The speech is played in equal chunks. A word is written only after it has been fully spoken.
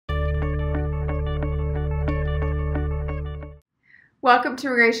Welcome to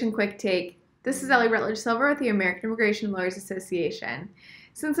Immigration Quicktake. This is Ellie Rutledge Silver with the American Immigration Lawyers Association.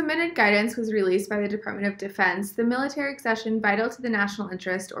 Since amended guidance was released by the Department of Defense, the military accession vital to the national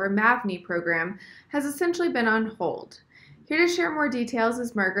interest, or MAVNI program, has essentially been on hold. Here to share more details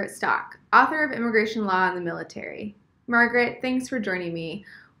is Margaret Stock, author of Immigration Law in the Military. Margaret, thanks for joining me.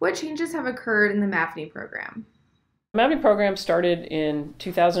 What changes have occurred in the MAVNI program? The MAVNI program started in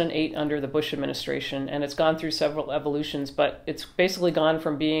 2008 under the Bush administration, and it's gone through several evolutions, but it's basically gone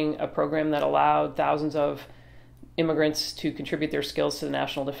from being a program that allowed thousands of immigrants to contribute their skills to the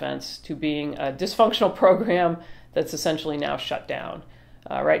national defense to being a dysfunctional program that's essentially now shut down.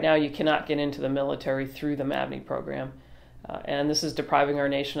 Right now, you cannot get into the military through the MAVNI program. And this is depriving our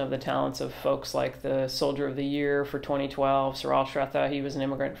nation of the talents of folks like the Soldier of the Year for 2012, Saral Shretha. He was an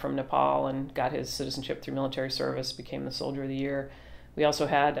immigrant from Nepal and got his citizenship through military service, became the Soldier of the Year. We also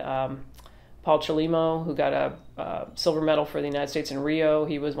had Paul Chalimo, who got a silver medal for the United States in Rio.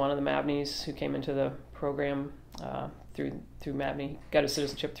 He was one of the MAVNIs who came into the program through MAVNI, got his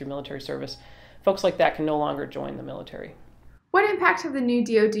citizenship through military service. Folks like that can no longer join the military. What impact have the new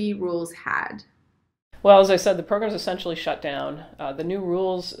DoD rules had? Well, as I said, the program's essentially shut down. The new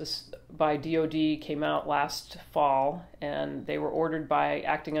rules by DoD came out last fall, and they were ordered by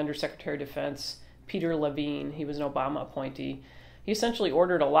Acting Undersecretary of Defense Peter Levine. He was an Obama appointee. He essentially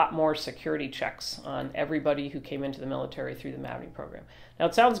ordered a lot more security checks on everybody who came into the military through the MAVNI program. Now,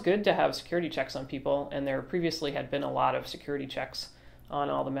 it sounds good to have security checks on people, and there previously had been a lot of security checks on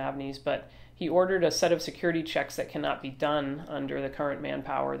all the MAVNIs, but he ordered a set of security checks that cannot be done under the current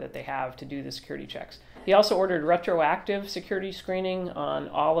manpower that they have to do the security checks. He also ordered retroactive security screening on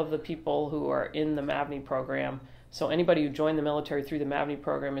all of the people who are in the MAVNI program. So anybody who joined the military through the MAVNI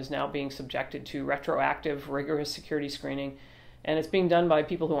program is now being subjected to retroactive, rigorous security screening. And it's being done by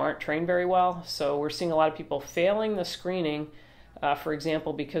people who aren't trained very well. So we're seeing a lot of people failing the screening, for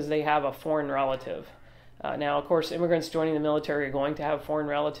example, because they have a foreign relative. Now, of course, immigrants joining the military are going to have foreign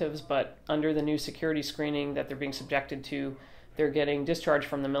relatives, but under the new security screening that they're being subjected to, they're getting discharged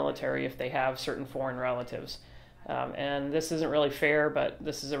from the military if they have certain foreign relatives. And this isn't really fair, but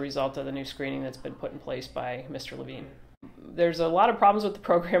this is a result of the new screening that's been put in place by Mr. Levine. There's a lot of problems with the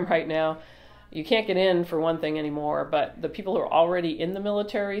program right now. You can't get in, for one thing, anymore, but the people who are already in the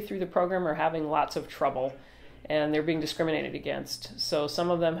military through the program are having lots of trouble, and they're being discriminated against. So some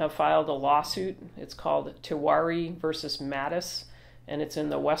of them have filed a lawsuit. It's called Tiwari versus Mattis, and it's in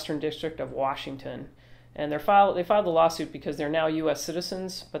the Western District of Washington. And they filed the lawsuit because they're now U.S.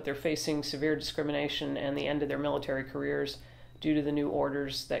 citizens, but they're facing severe discrimination and the end of their military careers due to the new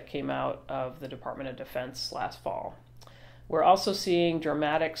orders that came out of the Department of Defense last fall. We're also seeing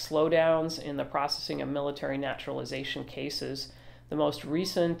dramatic slowdowns in the processing of military naturalization cases. The most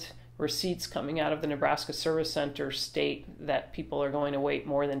recent receipts coming out of the Nebraska Service Center state that people are going to wait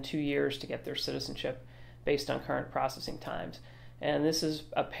more than 2 years to get their citizenship based on current processing times. And this is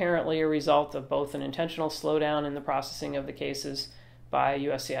apparently a result of both an intentional slowdown in the processing of the cases by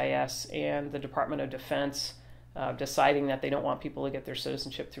USCIS and the Department of Defense deciding that they don't want people to get their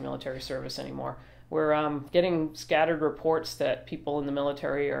citizenship through military service anymore. We're getting scattered reports that people in the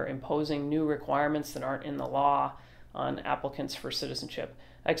military are imposing new requirements that aren't in the law on applicants for citizenship.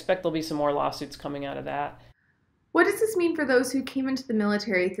 I expect there'll be some more lawsuits coming out of that. What does this mean for those who came into the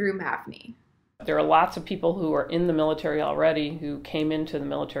military through MAVNI? There are lots of people who are in the military already who came into the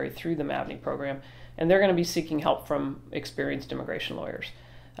military through the MAVNI program, and they're going to be seeking help from experienced immigration lawyers.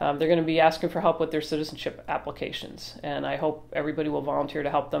 They're going to be asking for help with their citizenship applications, and I hope everybody will volunteer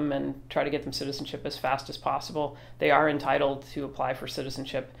to help them and try to get them citizenship as fast as possible. They are entitled to apply for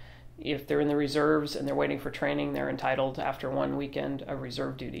citizenship. If they're in the reserves and they're waiting for training, they're entitled after 1 weekend of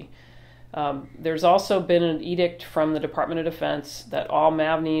reserve duty. There's also been an edict from the Department of Defense that all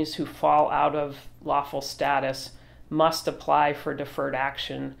MAVNIs who fall out of lawful status must apply for deferred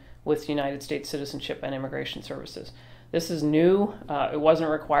action with United States Citizenship and Immigration Services. This is new. It wasn't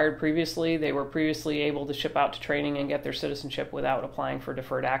required previously. They were previously able to ship out to training and get their citizenship without applying for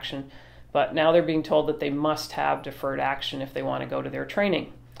deferred action. But now they're being told that they must have deferred action if they want to go to their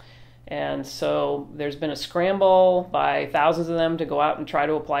training. And so there's been a scramble by thousands of them to go out and try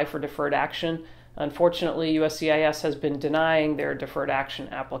to apply for deferred action. Unfortunately, USCIS has been denying their deferred action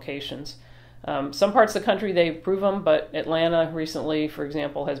applications. Some parts of the country, they approve them, but Atlanta recently, for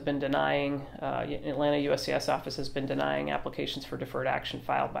example, has been denying, Atlanta USCIS office has been denying applications for deferred action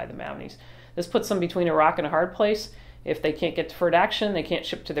filed by the MAVNIs. This puts them between a rock and a hard place. If they can't get deferred action, they can't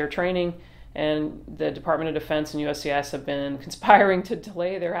ship to their training. And the Department of Defense and USCIS have been conspiring to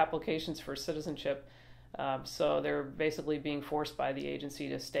delay their applications for citizenship. So they're basically being forced by the agency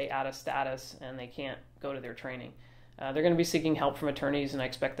to stay out of status, and they can't go to their training. They're going to be seeking help from attorneys, and I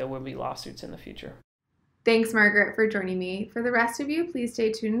expect there will be lawsuits in the future. Thanks, Margaret, for joining me. For the rest of you, please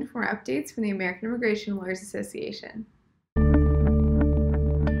stay tuned for more updates from the American Immigration Lawyers Association.